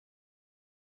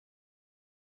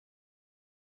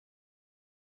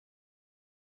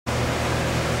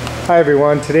Hi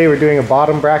everyone, today we're doing a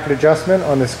bottom bracket adjustment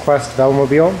on this Quest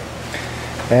Velomobile,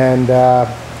 and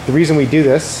the reason we do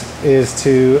this is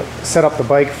to set up the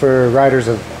bike for riders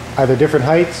of either different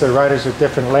heights or riders with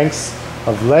different lengths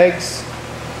of legs.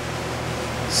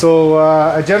 So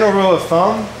a general rule of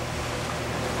thumb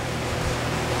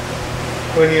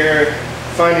when you're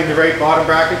finding the right bottom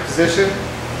bracket position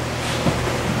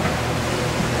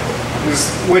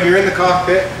is when you're in the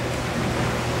cockpit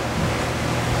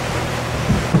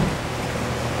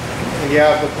and you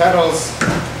have the pedals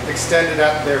extended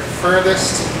at their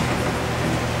furthest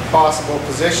possible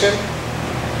position.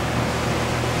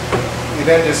 You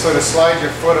then just sort of slide your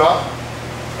foot up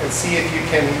and see if you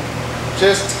can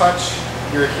just touch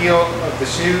your heel of the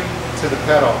shoe to the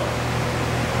pedal.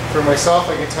 For myself,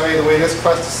 I can tell you the way this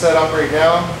Quest is set up right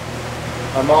now,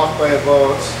 I'm off by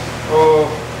about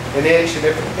an inch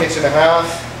and a half.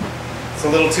 It's a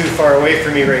little too far away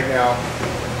for me right now.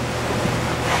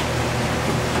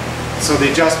 So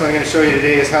the adjustment I'm going to show you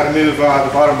today is how to move the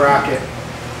bottom bracket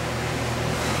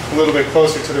a little bit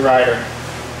closer to the rider.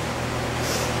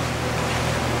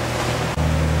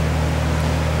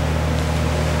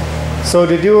 So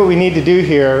to do what we need to do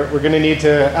here, we're going to need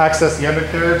to access the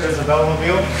undercarriage of the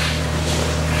Velomobile.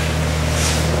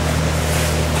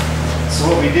 So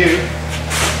what we do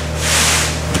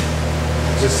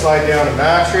is just slide down a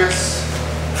mattress,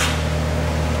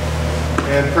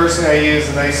 and personally I use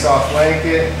a nice soft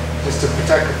blanket just to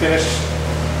protect the finish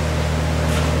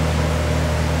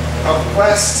of the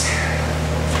Quest.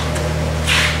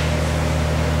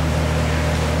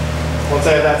 Once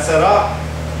I have that set up,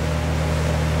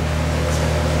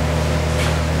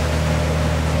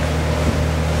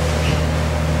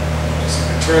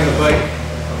 just turn the bike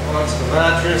onto the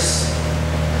mattress,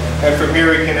 and from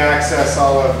here we can access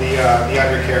all of the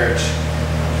undercarriage.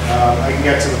 I can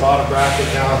get to the bottom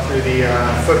bracket now through the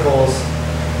footholes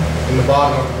in the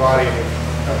bottom of the body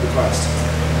of the Quest.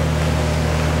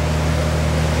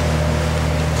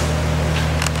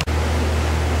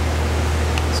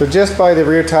 So just by the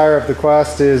rear tire of the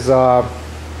Quest is a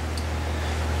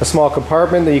small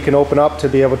compartment that you can open up to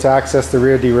be able to access the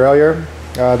rear derailleur.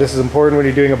 This is important when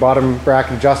you're doing a bottom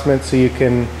bracket adjustment, so you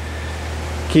can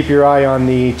keep your eye on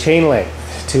the chain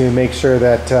length to make sure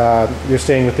that you're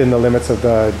staying within the limits of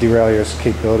the derailleur's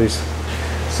capabilities.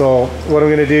 So what I'm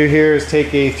going to do here is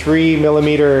take a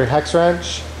 3mm hex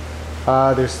wrench.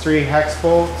 There's 3 hex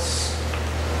bolts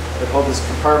that hold this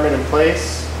compartment in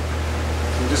place.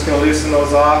 I'm just going to loosen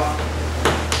those off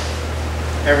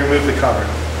and remove the cover.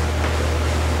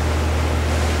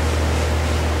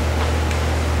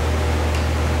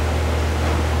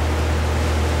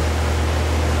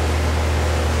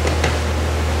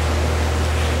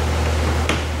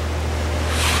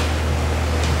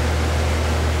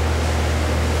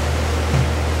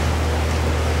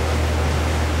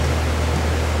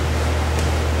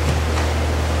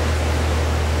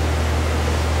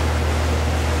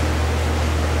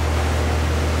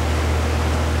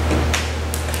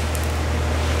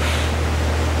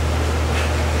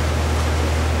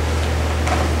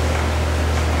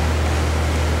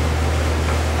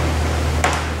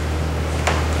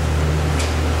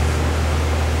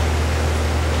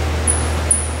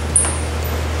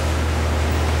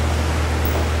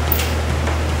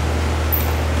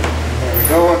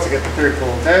 Once I get the third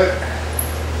bolt out,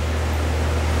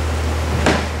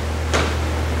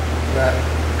 that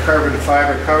carbon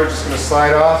fiber cover is just going to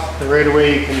slide off, and right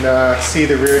away you can see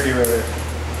the rear derailleur.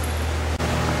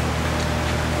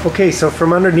 Okay, so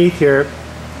from underneath here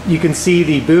you can see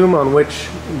the boom on which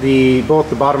both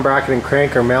the bottom bracket and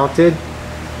crank are mounted.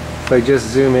 If I just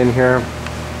zoom in here.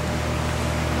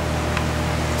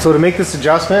 So to make this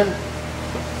adjustment,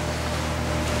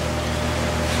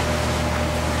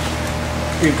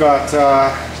 we've got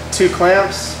 2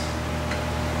 clamps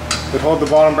that hold the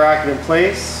bottom bracket in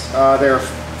place. There are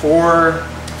 4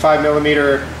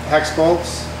 5mm hex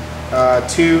bolts,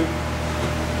 2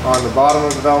 on the bottom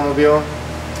of the Velomobile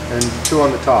and 2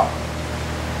 on the top.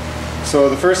 So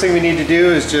the first thing we need to do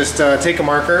is just take a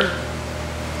marker,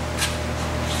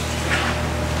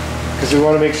 because we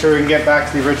want to make sure we can get back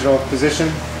to the original position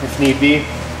if need be.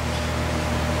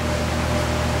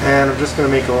 And I'm just going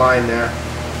to make a line there.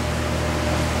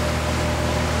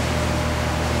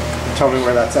 Tell me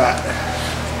where that's at.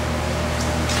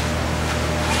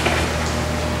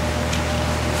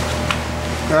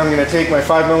 Now I'm going to take my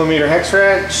 5mm hex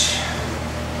wrench,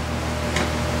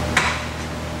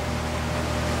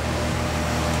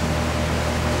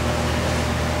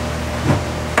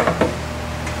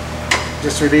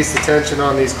 just release the tension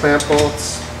on these clamp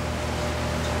bolts,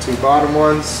 2 bottom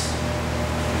ones.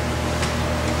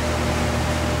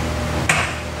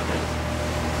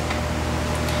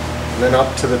 and then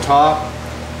up to the top.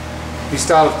 These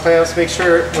style of clamps, make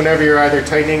sure whenever you're either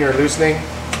tightening or loosening,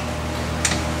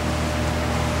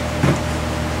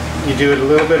 you do it a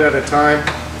little bit at a time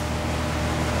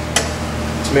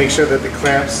to make sure that the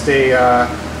clamps stay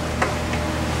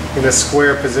in a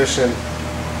square position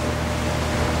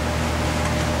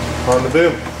on the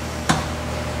boom.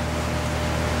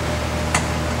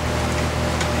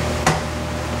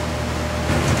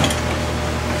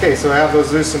 Okay, so I have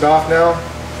those loosened off now.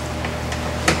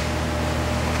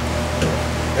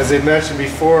 As I mentioned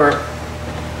before,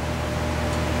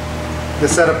 the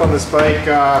setup on this bike,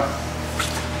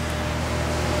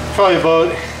 probably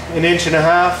about 1.5 inches,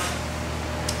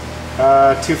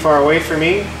 too far away for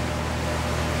me.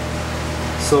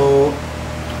 So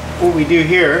what we do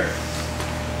here,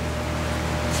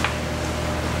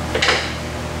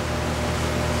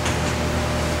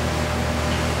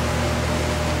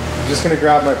 I'm just going to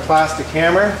grab my plastic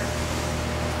hammer.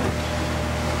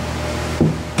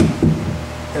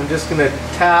 I'm just going to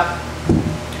tap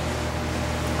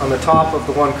on the top of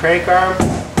the one crank arm.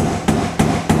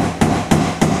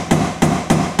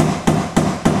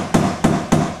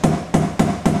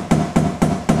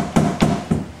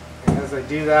 And as I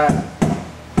do that,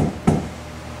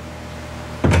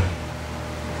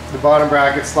 the bottom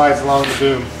bracket slides along the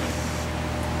boom.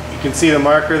 You can see the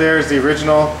marker there is the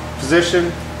original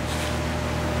position.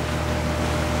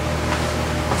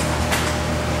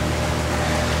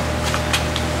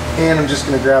 And I'm just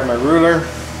going to grab my ruler.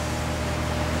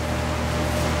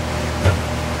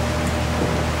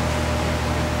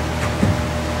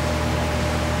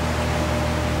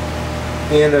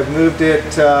 And I've moved it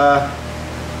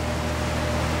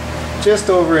just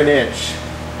over 1 inch.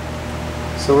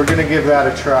 So we're going to give that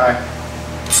a try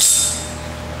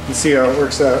and see how it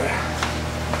works out.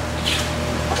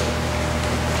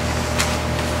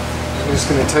 I'm just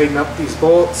going to tighten up these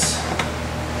bolts.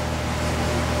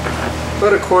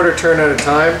 About 1/4 turn at a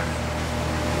time.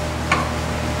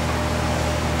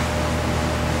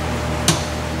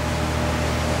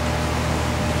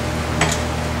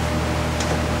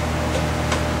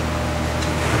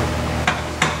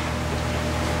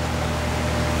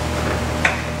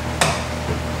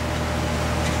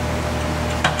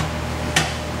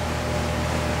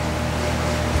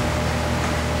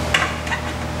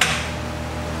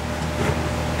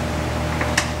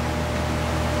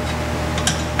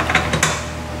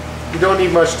 You don't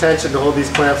need much tension to hold these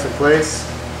clamps in place.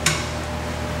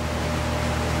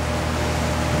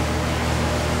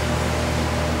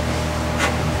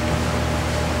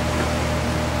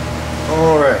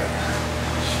 Alright,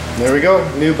 there we go,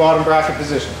 new bottom bracket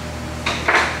position.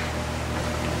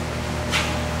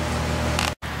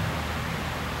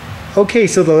 Okay,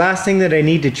 so the last thing that I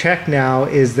need to check now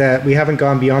is that we haven't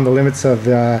gone beyond the limits of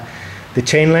the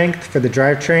chain length for the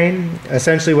drivetrain.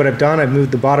 Essentially what I've done, I've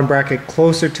moved the bottom bracket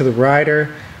closer to the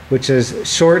rider, which has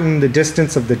shortened the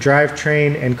distance of the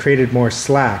drivetrain and created more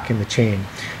slack in the chain.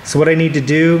 So what I need to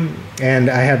do, and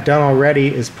I have done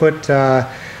already, is put the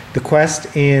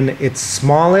Quest in its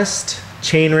smallest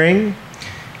chain ring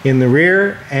in the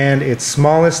rear and its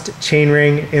smallest chain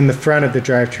ring in the front of the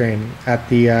drivetrain at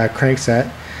the crankset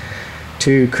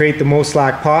to create the most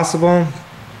slack possible.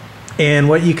 And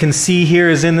what you can see here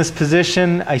is in this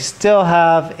position, I still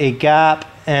have a gap,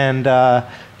 and the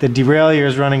derailleur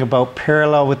is running about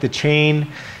parallel with the chain.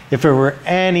 If it were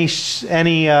any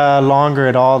longer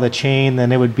at all, the chain,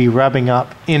 then it would be rubbing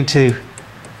up into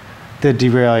the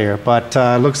derailleur. But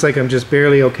looks like I'm just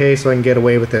barely okay, so I can get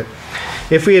away with it.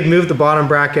 If we had moved the bottom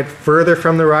bracket further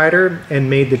from the rider and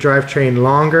made the drivetrain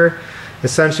longer,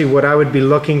 essentially what I would be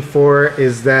looking for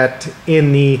is that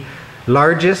in the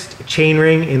largest chain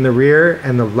ring in the rear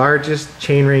and the largest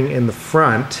chain ring in the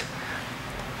front,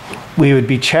 we would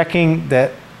be checking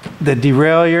that the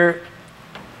derailleur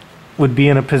would be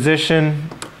in a position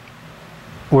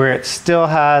where it still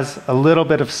has a little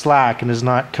bit of slack and is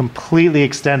not completely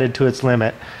extended to its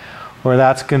limit, or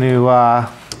that's going to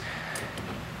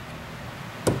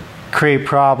create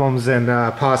problems and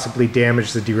possibly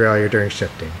damage the derailleur during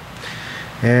shifting.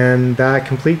 And that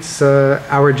completes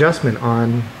our adjustment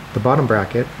on the bottom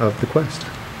bracket of the Quest.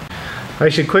 I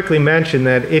should quickly mention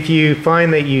that if you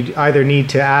find that you either need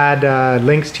to add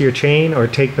links to your chain or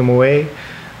take them away,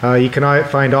 you can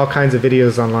find all kinds of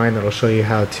videos online that will show you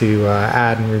how to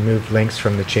add and remove links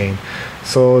from the chain.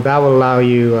 So that will allow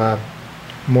you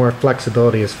more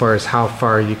flexibility as far as how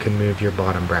far you can move your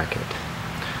bottom bracket.